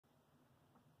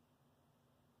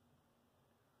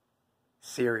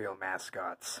cereal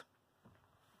mascots.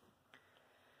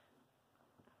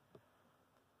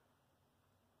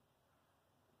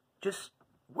 Just,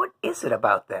 what is it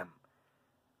about them?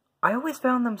 I always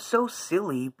found them so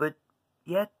silly, but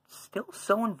yet still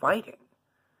so inviting.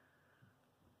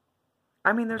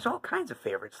 I mean, there's all kinds of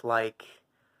favorites, like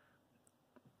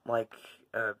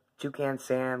Toucan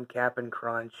Sam, Cap'n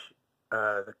Crunch,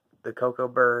 the Cocoa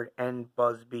Bird, and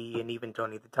Buzzbee, and even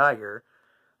Tony the Tiger,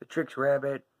 the Trix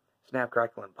Rabbit, Snap,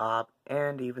 Crackle, and Pop,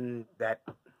 and even that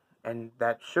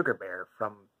Sugar Bear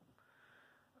from,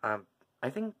 I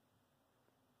think,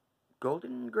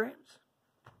 Golden Grams?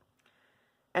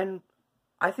 And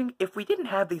I think if we didn't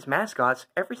have these mascots,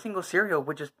 every single cereal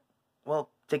would just, well,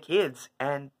 to kids,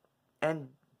 and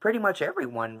pretty much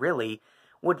everyone, really,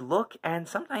 would look and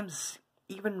sometimes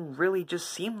even really just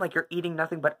seem like you're eating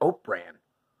nothing but oat bran.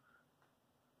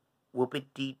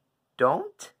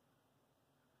 Whoopity-don't?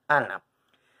 I don't know.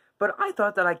 But I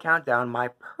thought that I'd count down my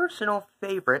personal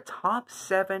favorite top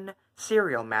 7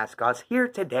 cereal mascots here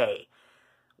today.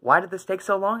 Why did this take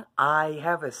so long? I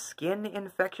have a skin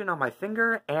infection on my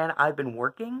finger, and I've been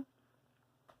working.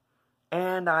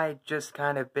 And I just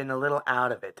kind of been a little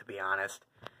out of it, to be honest.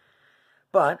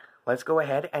 But let's go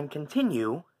ahead and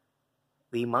continue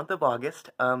the month of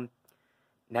August.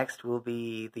 Next will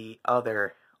be the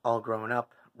other All Grown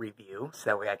Up review, so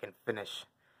that way I can finish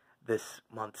this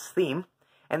month's theme,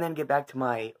 and then get back to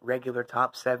my regular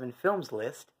top 7 films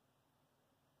list.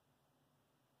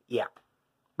 Yeah.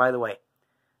 By the way,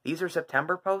 these are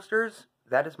September posters.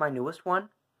 That is my newest one.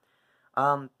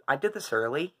 I did this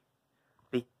early,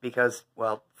 because,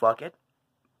 well, fuck it.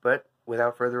 But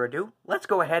without further ado, let's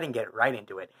go ahead and get right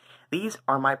into it. These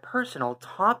are my personal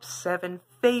top 7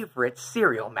 favorite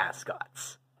cereal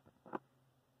mascots.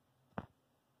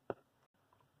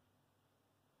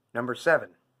 Number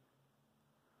 7.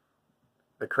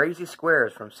 The Crazy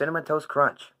Squares from Cinnamon Toast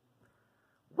Crunch.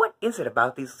 What is it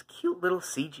about these cute little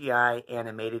CGI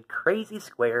animated crazy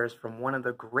squares from one of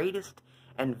the greatest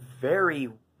and very,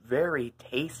 very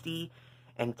tasty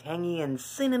and tangy and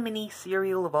cinnamony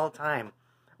cereal of all time?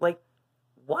 Like,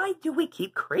 why do we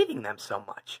keep craving them so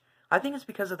much? I think it's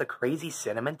because of the crazy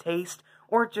cinnamon taste,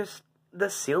 or just the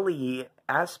silly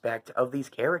aspect of these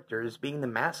characters being the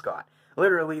mascot.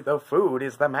 Literally, the food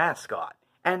is the mascot.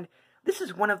 And this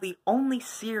is one of the only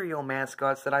cereal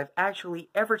mascots that I've actually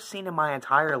ever seen in my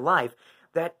entire life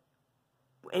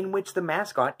in which the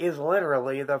mascot is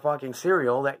literally the fucking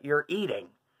cereal that you're eating.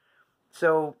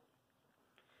 So,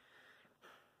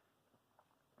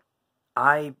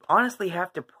 I honestly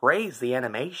have to praise the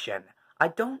animation. I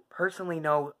don't personally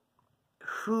know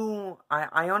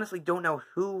I honestly don't know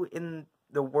who in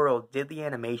the world did the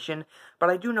animation, but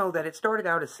I do know that it started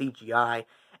out as CGI,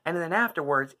 and then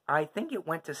afterwards, I think it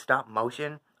went to stop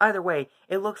motion. Either way,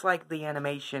 it looks like the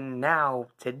animation now,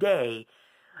 today,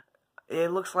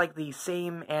 it looks like the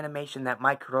same animation that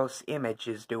Micros Image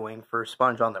is doing for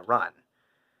Sponge on the Run,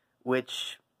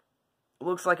 which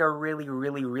looks like a really,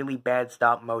 really, really bad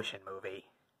stop motion movie.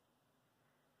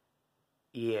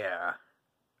 Yeah.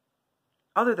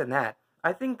 Other than that,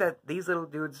 I think that these little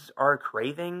dudes are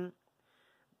craving,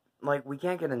 like, we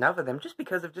can't get enough of them just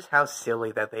because of just how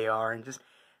silly that they are, and just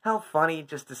how funny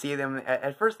just to see them.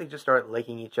 At first they just start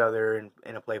licking each other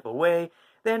in a playful way,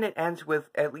 then it ends with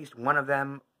at least one of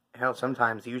them, hell,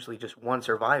 sometimes usually just one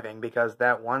surviving, because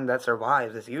that one that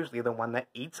survives is usually the one that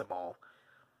eats them all.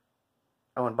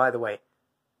 Oh, and by the way,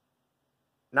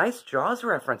 nice Jaws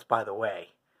reference, by the way.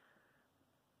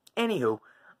 Anywho,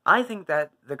 I think that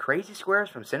the Crazy Squares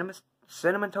from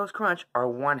Cinnamon Toast Crunch are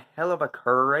one hell of a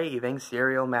craving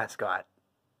cereal mascot.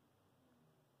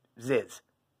 Ziz.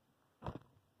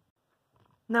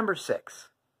 Number 6.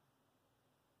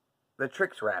 The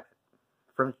Trix Rabbit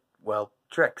from, well,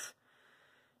 Trix.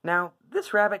 Now,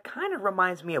 this rabbit kind of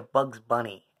reminds me of Bugs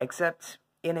Bunny, except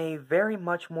in a very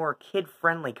much more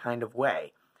kid-friendly kind of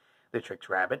way. The Trix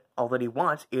Rabbit, all that he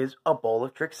wants is a bowl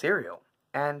of Trix cereal,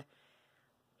 and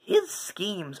his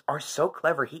schemes are so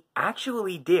clever. He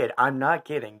actually did, I'm not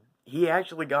kidding, he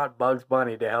actually got Bugs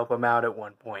Bunny to help him out at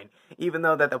one point, even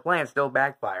though that the plan still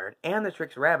backfired, and the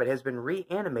Trix Rabbit has been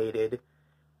reanimated.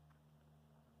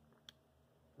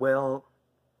 Well,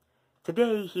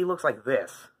 today he looks like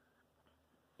this.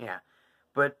 Yeah,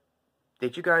 but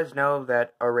did you guys know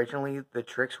that originally the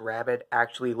Trix Rabbit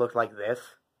actually looked like this?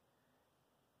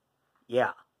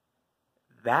 Yeah,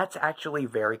 that's actually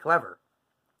very clever.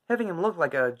 Having him look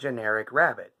like a generic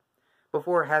rabbit,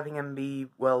 before having him be,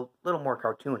 well, a little more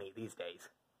cartoony these days.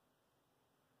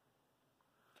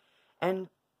 And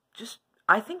just,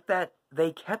 I think that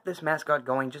they kept this mascot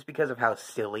going just because of how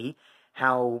silly,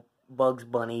 how Bugs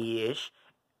Bunny-ish,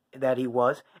 that he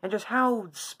was, and just how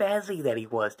spazzy that he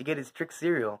was to get his trick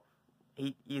cereal.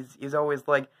 He's always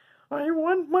like, I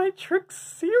want my trick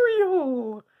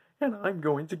cereal, and I'm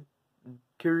going to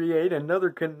create another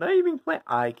conniving plan.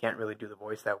 I can't really do the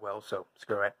voice that well, so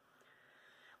screw it.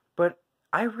 But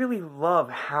I really love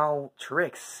how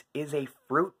Trix is a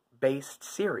fruit-based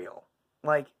cereal.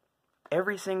 Like,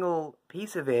 every single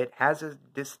piece of it has a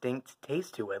distinct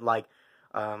taste to it. Like,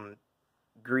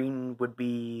 green would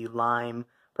be lime,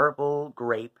 purple,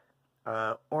 grape,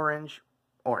 orange.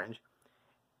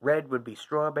 Red would be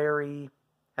strawberry,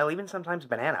 hell, even sometimes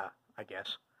banana, I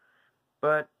guess.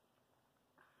 But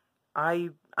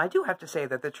I do have to say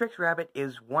that the Trix Rabbit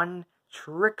is one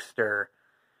trickster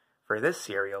for this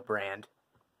cereal brand.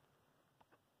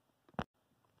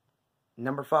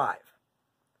 Number 5.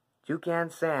 Toucan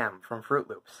Sam from Fruit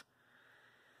Loops.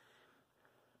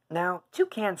 Now,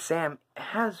 Toucan Sam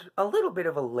has a little bit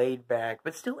of a laid-back,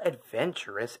 but still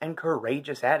adventurous and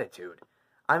courageous attitude.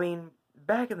 I mean,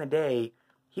 back in the day,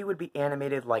 he would be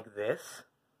animated like this,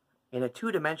 in a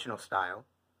two-dimensional style,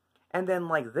 and then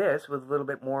like this, with a little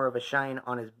bit more of a shine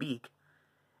on his beak,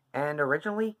 and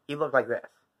originally, he looked like this.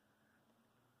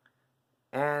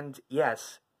 And,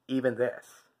 yes, even this.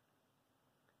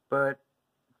 But,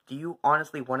 do you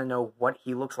honestly want to know what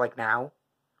he looks like now?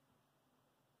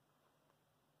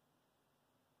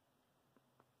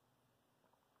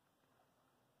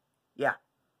 Yeah,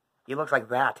 he looks like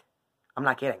that. I'm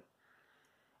not kidding.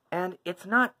 And it's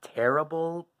not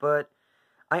terrible, but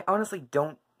I honestly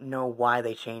don't know why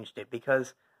they changed it,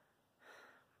 because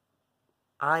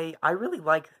I really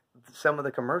like some of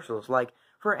the commercials. Like,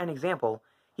 for an example,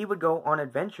 he would go on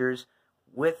adventures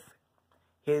with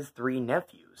his 3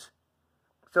 nephews.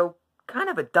 So, kind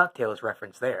of a DuckTales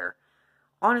reference there.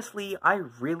 Honestly, I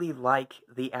really like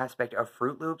the aspect of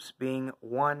Fruit Loops being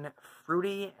one,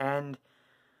 fruity, and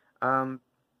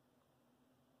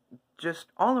just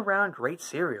all-around great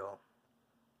cereal.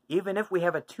 Even if we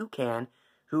have a toucan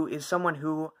who is someone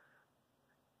who,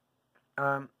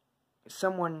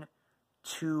 someone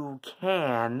who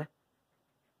can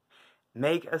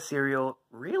make a cereal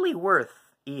really worth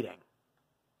eating.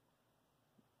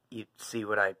 You see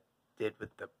what I did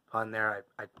with the pun there?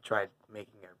 I tried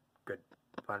making a good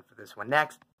pun for this one.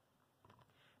 Next,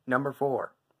 number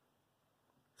 4.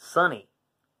 Sunny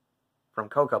from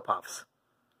Cocoa Puffs.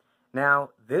 Now,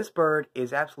 this bird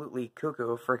is absolutely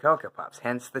cuckoo for Cocoa Puffs,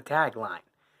 hence the tagline.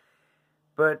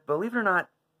 But believe it or not,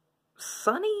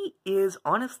 Sunny is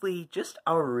honestly just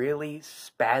a really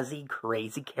spazzy,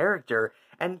 crazy character,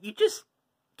 and you just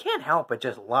can't help but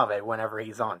just love it whenever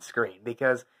he's on screen,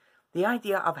 because the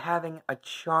idea of having a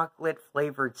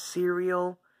chocolate-flavored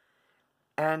cereal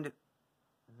and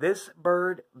this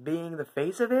bird being the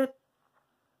face of it,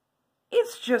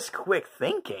 it's just quick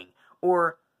thinking,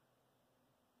 or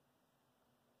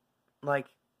like,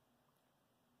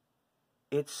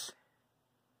 it's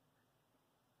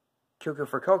cuckoo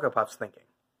for Cocoa Puffs thinking.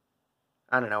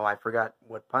 I don't know, I forgot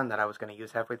what pun that I was going to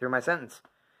use halfway through my sentence.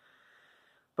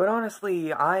 But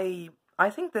honestly, I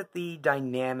think that the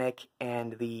dynamic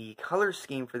and the color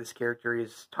scheme for this character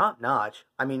is top-notch.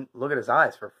 I mean, look at his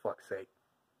eyes, for fuck's sake.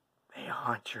 They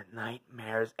haunt your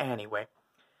nightmares. Anyway,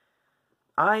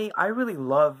 I really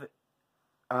love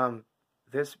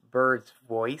this bird's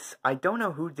voice. I don't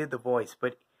know who did the voice,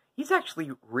 but he's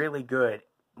actually really good.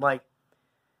 Like,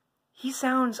 he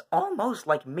sounds almost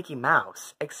like Mickey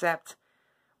Mouse, except,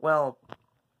 well,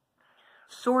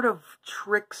 sort of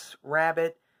Trix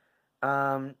Rabbit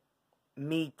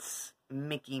meets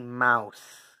Mickey Mouse.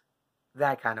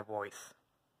 That kind of voice.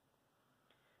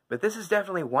 But this is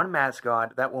definitely one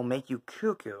mascot that will make you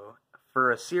cuckoo for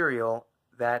a cereal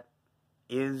that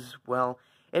is, well,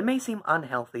 it may seem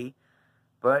unhealthy,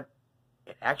 but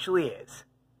it actually is.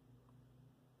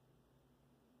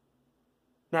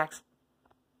 Next.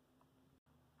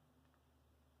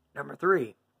 Number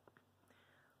 3.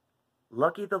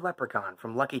 Lucky the Leprechaun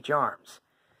from Lucky Charms.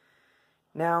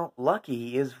 Now,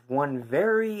 Lucky is one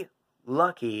very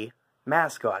lucky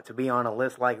mascot to be on a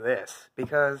list like this,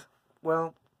 because,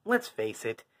 well, let's face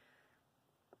it,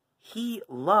 he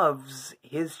loves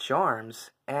his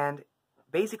charms, and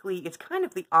basically it's kind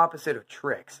of the opposite of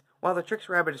Trix. While the Trix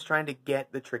Rabbit is trying to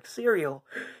get the Trix cereal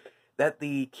that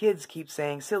the kids keep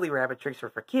saying, silly rabbit, tricks are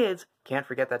for kids, can't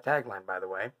forget that tagline, by the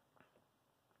way.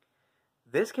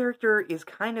 This character is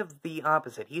kind of the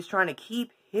opposite. He's trying to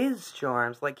keep his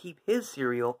charms, like keep his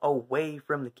cereal, away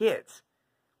from the kids.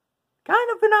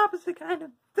 Kind of an opposite kind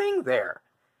of thing there.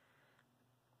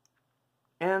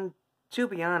 And to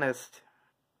be honest,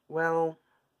 well,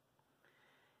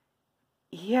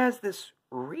 he has this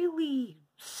really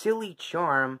silly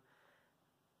charm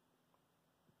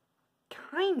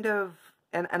kind of,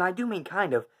 and I do mean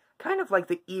kind of like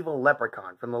the evil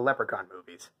leprechaun from the Leprechaun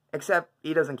movies. Except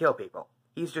he doesn't kill people.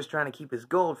 He's just trying to keep his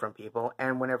gold from people,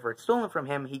 and whenever it's stolen from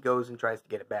him, he goes and tries to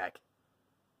get it back.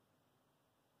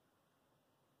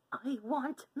 I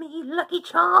want me Lucky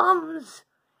Charms!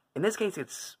 In this case,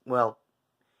 it's, well,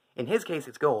 in his case,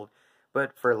 it's gold.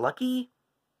 But for Lucky,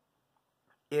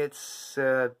 it's,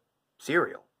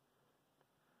 cereal.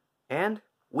 And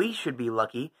we should be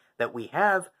lucky that we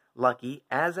have Lucky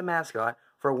as a mascot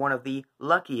for one of the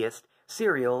luckiest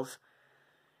cereals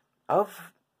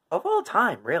of all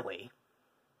time, really.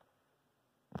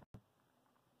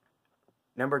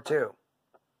 Number 2.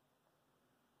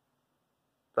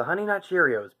 The Honey Nut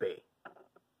Cheerios Bee.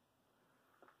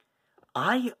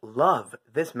 I love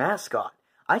this mascot.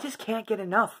 I just can't get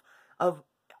enough of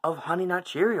Honey Nut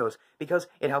Cheerios because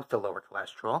it helps to lower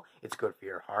cholesterol, it's good for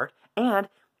your heart, and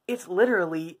it's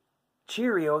literally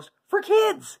Cheerios for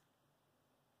kids.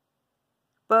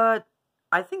 But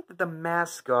I think that the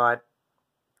mascot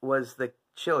was the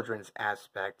children's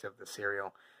aspect of the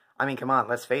cereal. I mean, come on,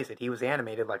 let's face it, he was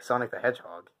animated like Sonic the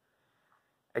Hedgehog.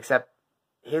 Except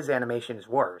his animation is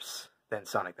worse than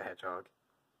Sonic the Hedgehog.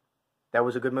 That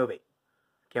was a good movie.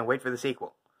 Can't wait for the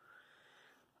sequel.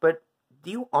 But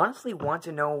do you honestly want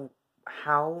to know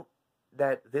how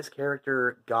that this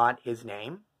character got his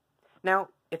name? Now,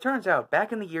 it turns out,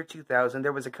 back in the year 2000,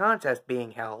 there was a contest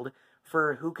being held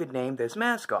for who could name this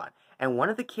mascot. And one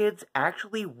of the kids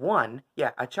actually won.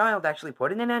 Yeah, a child actually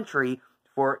put in an entry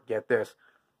for, get this,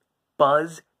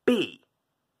 Buzz Bee.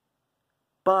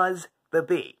 Buzz the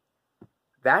Bee.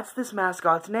 That's this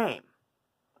mascot's name.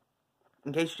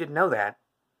 In case you didn't know that.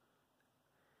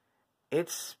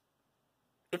 It's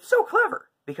so clever,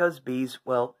 because bees,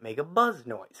 well, make a buzz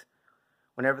noise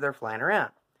whenever they're flying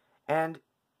around. And,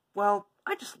 well,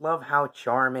 I just love how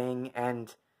charming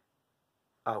and...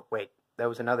 Oh, wait, that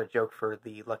was another joke for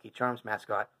the Lucky Charms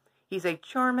mascot. He's a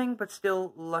charming but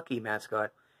still lucky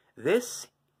mascot. This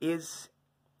is,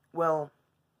 well,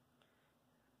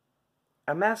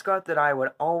 a mascot that I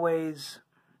would always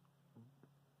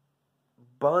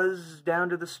buzz down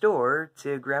to the store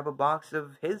to grab a box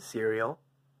of his cereal.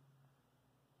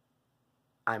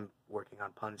 I'm working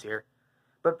on puns here.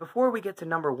 But before we get to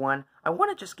number 1, I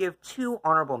want to just give 2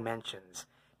 honorable mentions.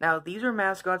 Now, these are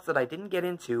mascots that I didn't get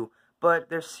into, but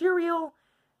they're cereal,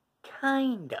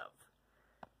 kind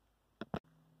of.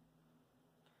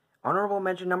 Honorable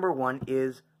mention number 1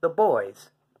 is the boys,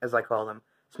 as I call them.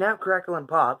 Snap, Crackle, and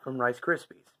Pop from Rice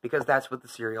Krispies, because that's what the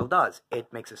cereal does.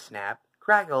 It makes a snap,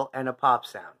 crackle, and a pop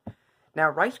sound. Now,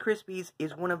 Rice Krispies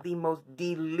is one of the most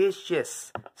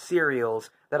delicious cereals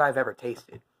that I've ever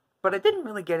tasted. But I didn't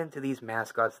really get into these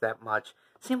mascots that much,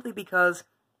 simply because,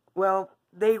 well,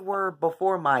 they were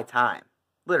before my time.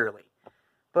 Literally.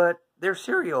 But their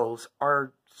cereals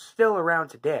are still around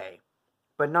today,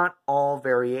 but not all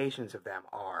variations of them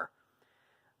are.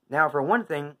 Now, for one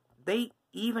thing, they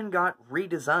even got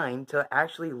redesigned to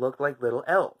actually look like little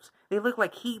elves. They look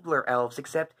like Keebler elves,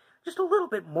 except just a little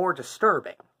bit more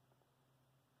disturbing.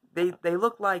 They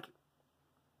look like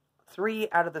 3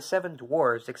 out of the 7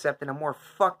 dwarves, except in a more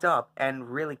fucked up and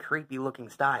really creepy looking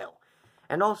style.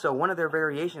 And also, one of their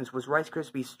variations was Rice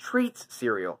Krispies Treats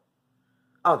cereal.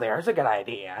 Oh, there's a good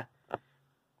idea.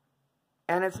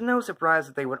 And it's no surprise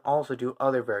that they would also do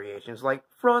other variations like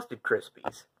Frosted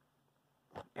Krispies,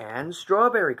 and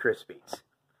Strawberry Krispies,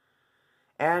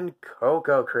 and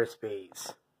Cocoa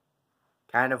Krispies.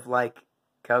 Kind of like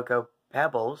Cocoa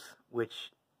Pebbles,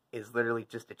 which is literally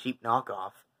just a cheap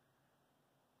knockoff.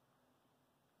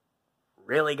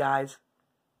 Really, guys?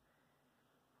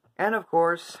 And of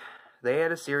course, they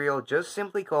had a cereal just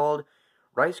simply called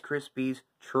Rice Krispies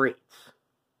Treats.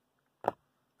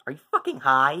 Are you fucking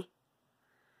high?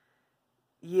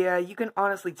 Yeah, you can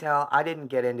honestly tell I didn't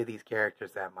get into these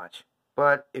characters that much.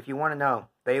 But if you want to know,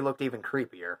 they looked even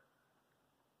creepier.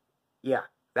 Yeah,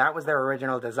 that was their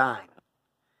original design.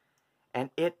 And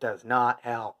it does not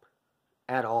help.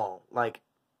 At all. Like,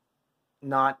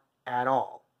 not at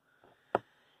all.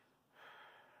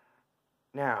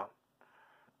 Now,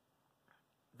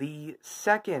 the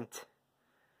second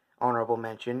honorable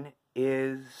mention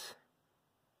is...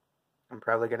 I'm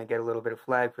probably going to get a little bit of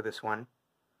flag for this one.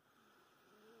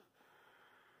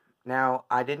 Now,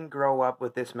 I didn't grow up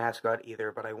with this mascot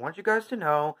either, but I want you guys to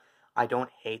know I don't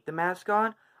hate the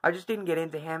mascot. I just didn't get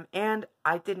into him, and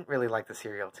I didn't really like the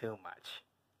cereal too much.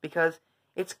 Because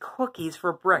it's cookies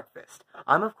for breakfast.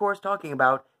 I'm, of course, talking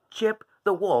about Chip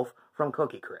the Wolf from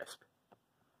Cookie Crisp.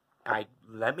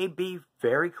 Let me be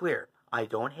very clear. I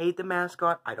don't hate the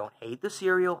mascot. I don't hate the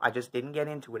cereal. I just didn't get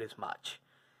into it as much.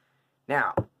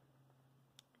 Now,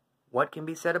 What can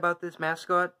be said about this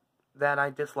mascot that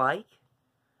I dislike?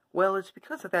 Well, it's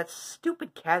because of that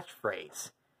stupid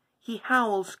catchphrase. He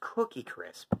howls Cookie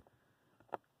Crisp.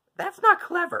 That's not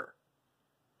clever.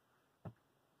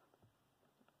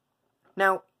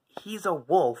 Now, he's a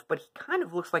wolf, but he kind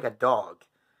of looks like a dog.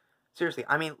 Seriously,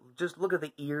 I mean, just look at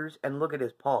the ears and look at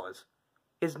his paws.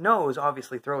 His nose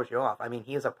obviously throws you off. I mean,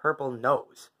 he has a purple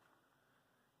nose.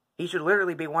 He should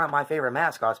literally be one of my favorite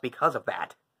mascots because of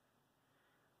that.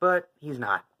 But he's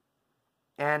not.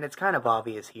 And it's kind of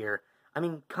obvious here. I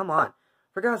mean, come on.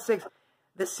 For God's sakes,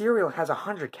 this cereal has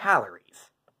 100 calories.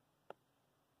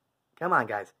 Come on,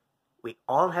 guys. We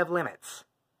all have limits.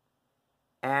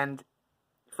 And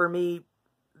for me,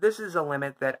 this is a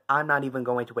limit that I'm not even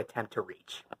going to attempt to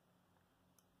reach.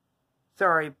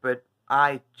 Sorry, but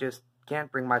I just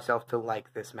can't bring myself to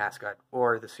like this mascot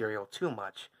or the cereal too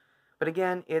much. But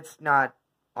again, it's not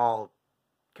all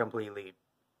completely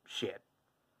shit.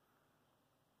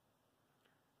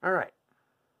 Alright.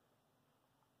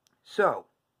 So,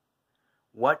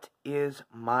 what is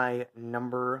my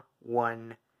number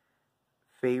one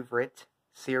favorite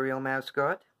cereal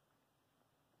mascot?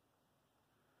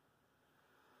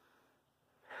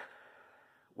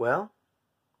 Well,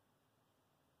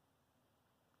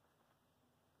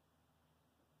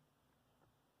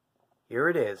 here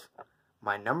it is.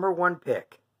 My number one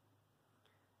pick.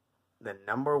 The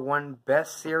number one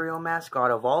best cereal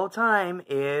mascot of all time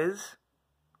is,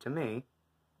 to me,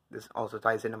 this also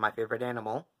ties into my favorite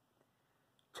animal,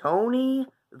 Tony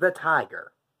the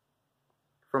Tiger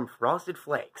from Frosted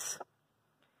Flakes.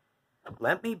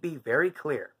 Let me be very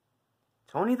clear.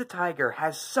 Tony the Tiger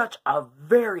has such a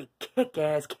very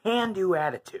kick-ass, can-do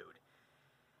attitude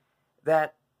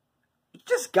that you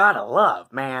just gotta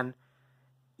love, man.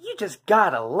 You just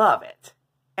gotta love it.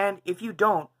 And if you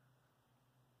don't,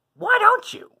 why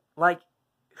don't you? Like,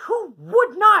 who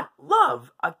would not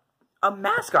love a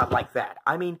mascot like that?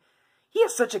 I mean, he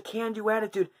has such a can-do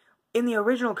attitude. In the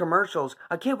original commercials,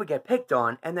 a kid would get picked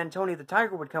on, and then Tony the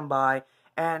Tiger would come by,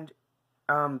 and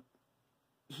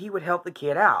he would help the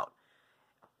kid out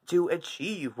to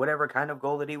achieve whatever kind of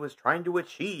goal that he was trying to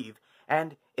achieve.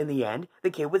 And in the end,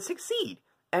 the kid would succeed.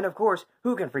 And of course,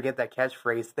 who can forget that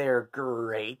catchphrase, "They're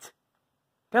great"?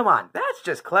 Come on, that's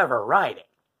just clever writing.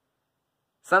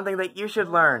 Something that you should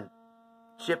learn.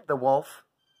 Chip the Wolf.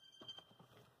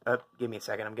 Give me a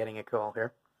second, I'm getting a call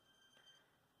here.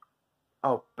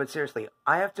 Oh, but seriously,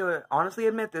 I have to honestly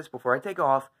admit this before I take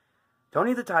off.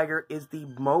 Tony the Tiger is the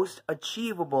most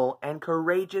achievable and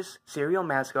courageous cereal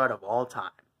mascot of all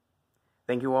time.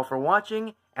 Thank you all for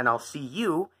watching, and I'll see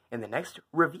you in the next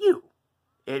review.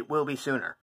 It will be sooner.